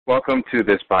Welcome to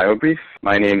this bio brief.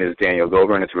 My name is Daniel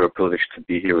Gober, and it's a real privilege to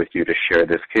be here with you to share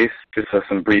this case. Just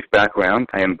some brief background.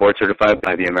 I am board certified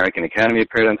by the American Academy of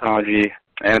Periodontology.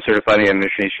 I am certified in the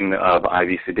administration of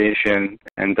IV sedation,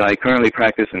 and I currently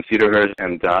practice in Cedarhurst,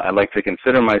 and I like to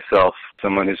consider myself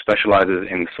someone who specializes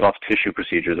in soft tissue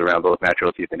procedures around both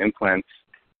natural teeth and implants.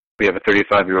 We have a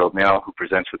 35-year-old male who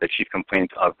presents with a chief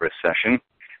complaint of recession.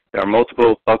 There are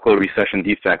multiple buccal recession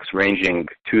defects ranging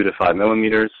 2 to 5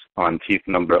 millimeters on teeth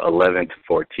number 11 to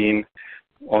 14.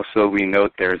 Also, we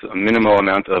note there's a minimal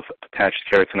amount of attached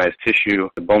keratinized tissue.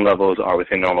 The bone levels are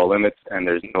within normal limits, and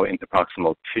there's no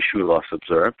interproximal tissue loss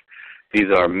observed.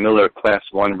 These are Miller Class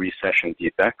 1 recession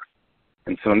defects.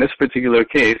 And so in this particular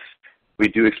case, we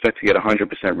do expect to get 100%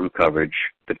 root coverage,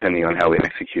 depending on how we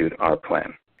execute our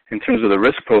plan. In terms of the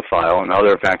risk profile and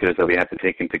other factors that we have to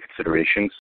take into consideration,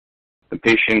 the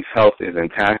patient's health is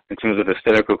intact. In terms of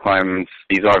aesthetic requirements,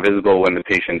 these are visible when the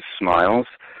patient smiles.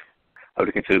 I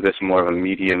would consider this more of a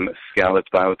medium scalloped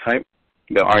biotype.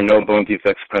 There are no bone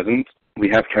defects present. We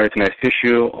have keratinized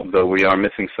tissue, although we are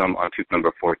missing some on tooth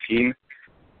number 14.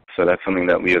 So that's something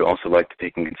that we would also like to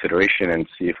take in consideration and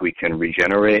see if we can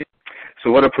regenerate.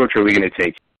 So what approach are we going to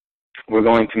take? We're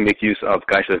going to make use of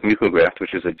Geistlich Mucograft,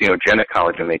 which is a dendrogenic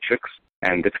collagen matrix,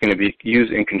 and it's going to be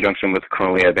used in conjunction with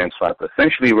coronally advanced flap.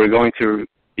 Essentially, we're going to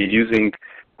be using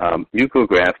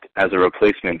mucograft as a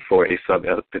replacement for a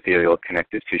sub-epithelial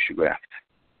connective tissue graft.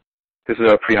 This is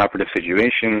our preoperative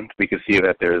situation. We can see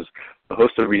that there's a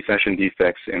host of recession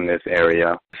defects in this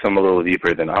area, some a little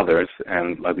deeper than others,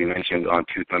 and like we mentioned on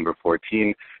tooth number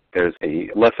 14, there's a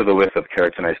less of a width of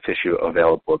keratinized tissue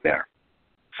available there.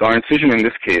 So our incision in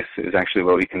this case is actually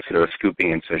what we consider a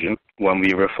scooping incision. When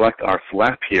we reflect our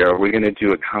flap here, we're going to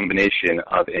do a combination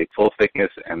of a full thickness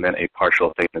and then a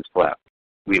partial thickness flap.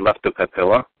 We left the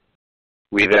papilla.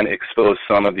 We then expose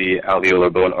some of the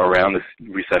alveolar bone around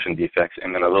the recession defects,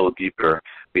 and then a little deeper,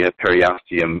 we have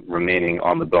periosteum remaining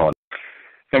on the bone.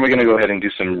 Then we're going to go ahead and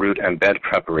do some root and bed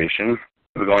preparation.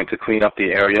 We're going to clean up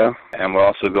the area, and we're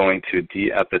also going to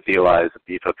de-epithelialize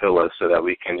the papilla so that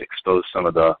we can expose some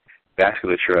of the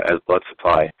vasculature as blood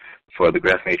supply for the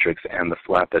graft matrix and the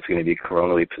flap that's going to be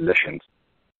coronally positioned.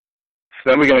 So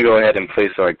then we're going to go ahead and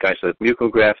place our Geistlich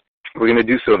Mucograft. We're going to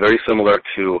do so very similar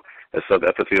to a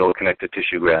sub-epithelial connective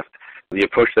tissue graft. The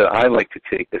approach that I like to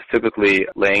take is typically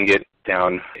laying it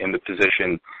down in the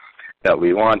position that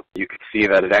we want. You can see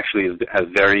that it actually has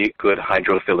very good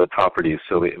hydrophilic properties,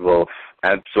 so it will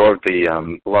absorb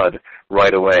the blood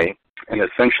right away and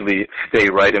essentially stay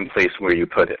right in place where you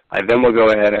put it. I then will go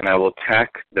ahead and I will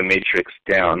tack the matrix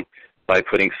down by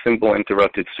putting simple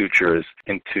interrupted sutures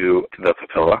into the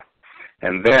papilla.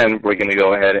 And then we're going to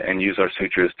go ahead and use our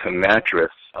sutures to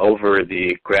mattress over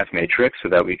the graft matrix so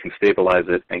that we can stabilize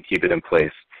it and keep it in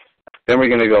place. Then we're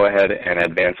going to go ahead and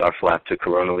advance our flap to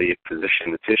coronally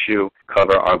position the tissue,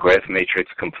 cover our graft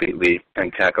matrix completely,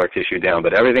 and tack our tissue down.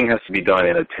 But everything has to be done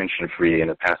in a tension-free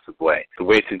and a passive way. The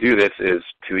way to do this is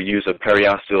to use a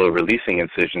periosteal releasing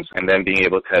incisions and then being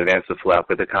able to advance the flap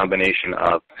with a combination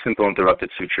of simple interrupted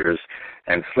sutures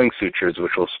and sling sutures,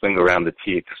 which will swing around the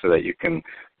teeth so that you can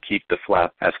keep the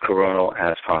flap as coronal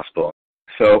as possible.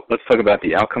 So let's talk about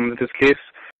the outcome of this case.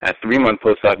 At 3-month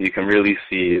post-op, you can really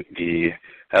see the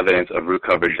evidence of root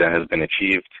coverage that has been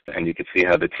achieved, and you can see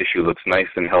how the tissue looks nice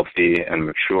and healthy and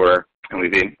mature, and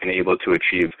we've been able to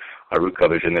achieve our root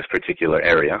coverage in this particular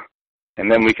area. And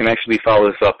then we can actually follow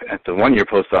this up at the 1-year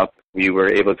post-op. We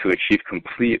were able to achieve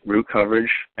complete root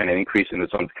coverage and an increase in the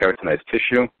zone of keratinized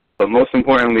tissue. But most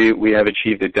importantly, we have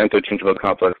achieved a dento-gingival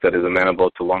complex that is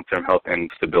amenable to long-term health and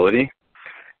stability.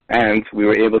 And we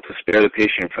were able to spare the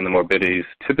patient from the morbidities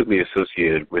typically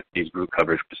associated with these root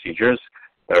coverage procedures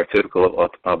that are typical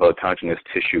of autogenous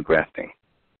tissue grafting.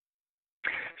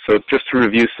 So just to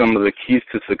review some of the keys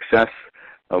to success,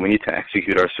 we need to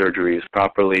execute our surgeries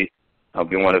properly.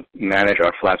 We want to manage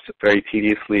our flaps very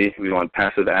tediously. We want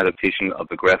passive adaptation of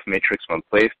the graft matrix when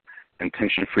placed and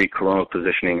tension-free coronal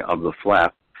positioning of the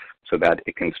flap so that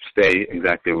it can stay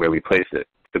exactly where we place it.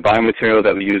 The biomaterial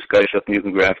that we use, Geistlich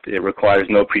Mucograft, it requires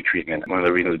no pretreatment, one of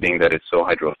the reasons being that it's so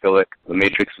hydrophilic. The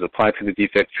matrix is applied to the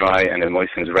defect dry and it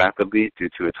moistens rapidly due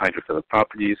to its hydrophilic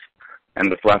properties,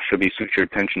 and the flap should be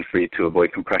sutured tension-free to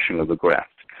avoid compression of the graft.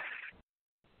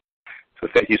 So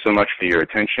thank you so much for your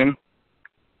attention.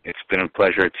 It's been a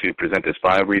pleasure to present this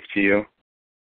bio brief to you.